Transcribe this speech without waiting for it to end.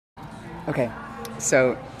Okay,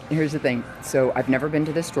 so here's the thing. So I've never been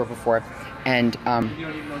to this store before, and You don't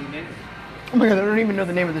even know the name? oh my god, I don't even know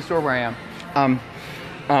the name of the store where I am.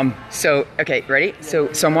 So okay, ready? So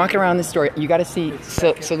I'm walking around the store. You got to see. So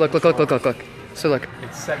look. So look. Look.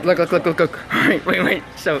 Wait.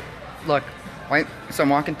 So look, right? So I'm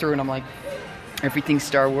walking through and I'm like, everything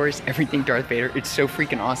Star Wars, everything Darth Vader. It's so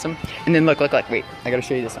freaking awesome. And then look. Wait, I gotta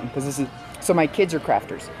show you this one because this is. So my kids are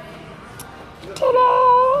crafters.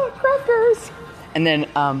 Ta-da! Crafters. And then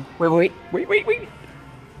wait.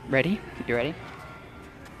 Ready? You ready?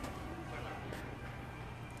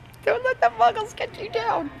 Don't let the muggles get you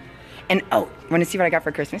down. And oh, want to see what I got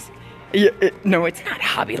for Christmas? No, it's not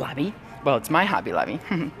Hobby Lobby. Well, it's my Hobby Lobby.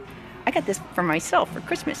 I got this for myself for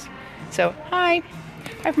Christmas. So hi,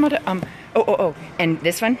 from oh, and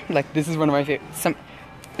this one, like this is one of my favorite.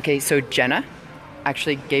 Okay, so Jenna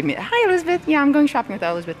actually gave me. Hi, Elizabeth. Yeah, I'm going shopping with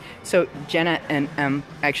Elizabeth. So Jenna and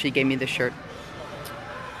actually gave me this shirt.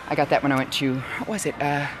 I got that when I went to. What was it?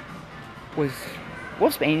 Was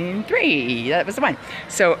Wolfsbane 3. That was the one.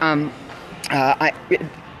 So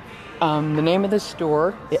the name of the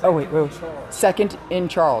store. Oh wait. Second in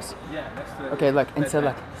Charles. Yeah, that's the. Okay, look, and so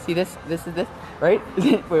look. See this? This is this, right?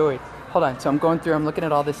 wait. Hold on. So I'm going through. I'm looking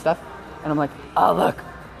at all this stuff, and I'm like, oh look,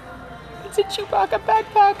 it's a Chewbacca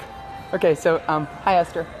backpack. Okay, so hi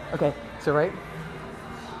Esther. Okay, so right.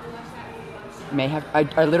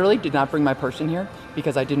 I literally did not bring my purse in here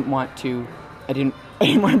because I didn't want to. I didn't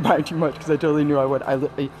want to buy too much because I totally knew I would.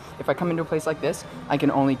 If I come into a place like this, I can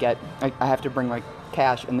only get. I have to bring like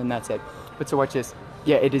cash and then that's it. But so watch this.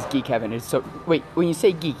 Yeah, it is geek heaven. It's so. Wait, when you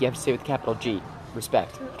say geek, you have to say with a capital G.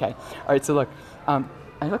 Respect. Okay. All right. So look, I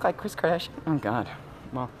look like Kris Kardashian. Oh God.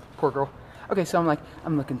 Well, poor girl. Okay, so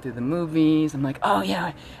I'm looking through the movies. I'm like, oh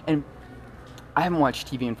yeah, and I haven't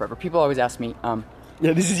watched TV in forever. People always ask me,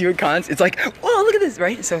 yeah, this is you at cons. It's like, whoa, look at this,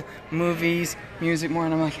 right? So movies, music more,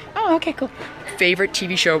 and I'm like, oh, okay, cool. Favorite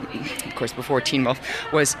TV show, of course, before Teen Wolf,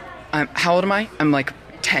 was, how old am I? I'm like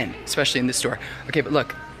 10, especially in this store. Okay, but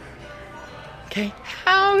look. Okay,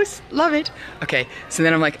 House, love it. Okay, so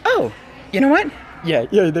then I'm like, oh, you know what? Yeah,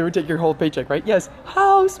 they would take your whole paycheck, right? Yes,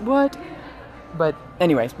 House, what? But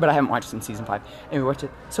anyways, I haven't watched since season 5. Anyway, watch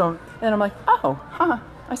it. So then I'm like, oh, huh.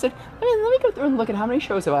 I said, let me go through and look at how many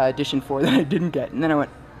shows have I auditioned for that I didn't get. And then I went,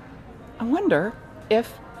 I wonder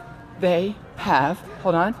if they have,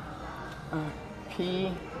 hold on,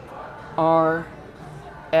 P-R-S,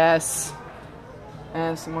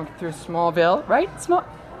 and someone through Smallville, right?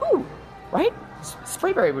 Right?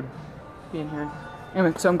 Sprayberry would be in here.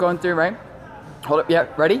 Anyway, so I'm going through, right? Hold up, yeah,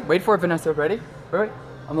 ready? Wait for it, Vanessa, ready? Wait.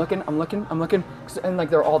 I'm looking. And like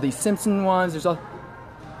there are all these Simpson ones, there's all,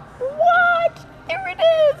 what? There it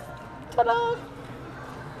is! Ta-da!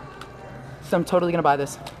 So I'm totally gonna buy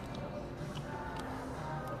this.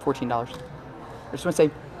 $14. I just wanna say,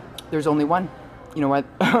 there's only one. You know what?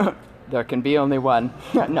 There can be only one.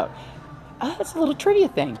 No. That's a little trivia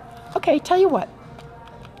thing. Okay, tell you what.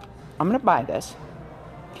 I'm gonna buy this.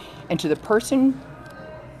 And to the person...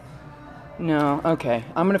 No, okay.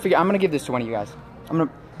 I'm gonna give this to one of you guys.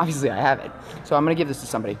 Obviously I have it. So I'm gonna give this to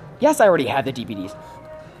somebody. Yes, I already have the DVDs.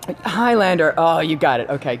 Highlander. Oh, you got it.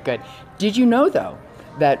 Okay, good. Did you know though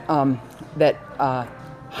that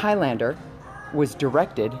Highlander was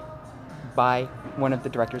directed by one of the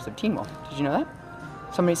directors of Teen Wolf? Did you know that?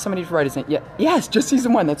 Somebody's right, isn't it? Yeah. Yes, just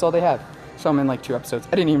season 1. That's all they have. So I'm in like 2 episodes.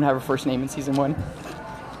 I didn't even have her first name in season 1.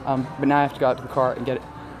 But now I have to go out to the car and get it.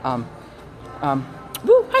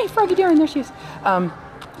 Woo! Hi, Froggy Darren. There she is.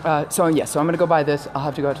 So I'm gonna go buy this. I'll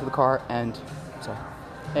have to go out to the car and. Sorry.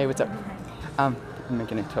 Hey, what's up? I'm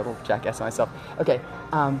making a total jackass of myself. Okay.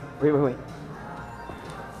 Wait.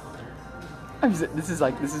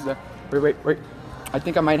 Wait. I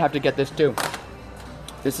think I might have to get this too.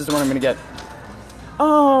 This is the one I'm gonna get.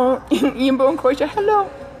 Oh, Ian Bo and Koisha, hello.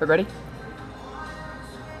 Are you ready?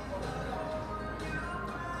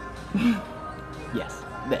 Yes,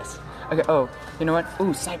 this. Okay. Oh, you know what?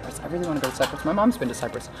 Ooh, Cyprus. I really want to go to Cyprus. My mom's been to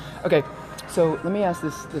Cyprus. Okay. So let me ask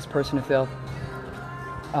this person if they'll.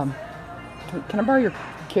 Can I borrow your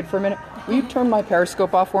kid for a minute? Will you turn my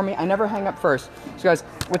Periscope off for me? I never hang up first. So guys,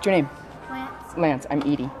 what's your name? Lance. Lance. I'm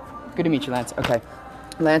Eaddy. Good to meet you, Lance. Okay.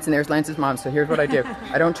 Lance, and there's Lance's mom. So here's what I do.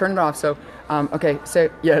 I don't turn it off. So, okay. So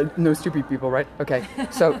yeah, no stupid people, right? Okay.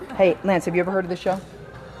 So hey, Lance, have you ever heard of this show?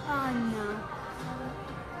 No.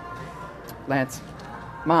 Lance.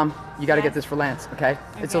 Mom, you got to get this for Lance, okay?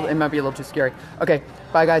 It might be a little too scary. Okay,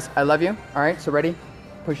 bye guys. I love you. All right, so ready?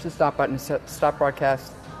 Push the stop button. Stop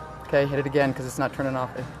broadcast. Okay, hit it again because it's not turning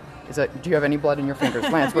off. Do you have any blood in your fingers?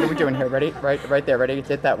 Lance, what are we doing here? Ready? Right there. Ready?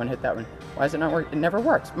 Hit that one. Why is it not working? It never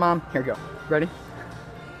works. Mom, here you go. Ready?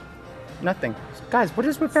 Nothing. Guys, what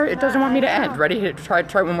is with Paris? It doesn't want me to end. Ready? Try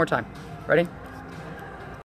it one more time. Ready?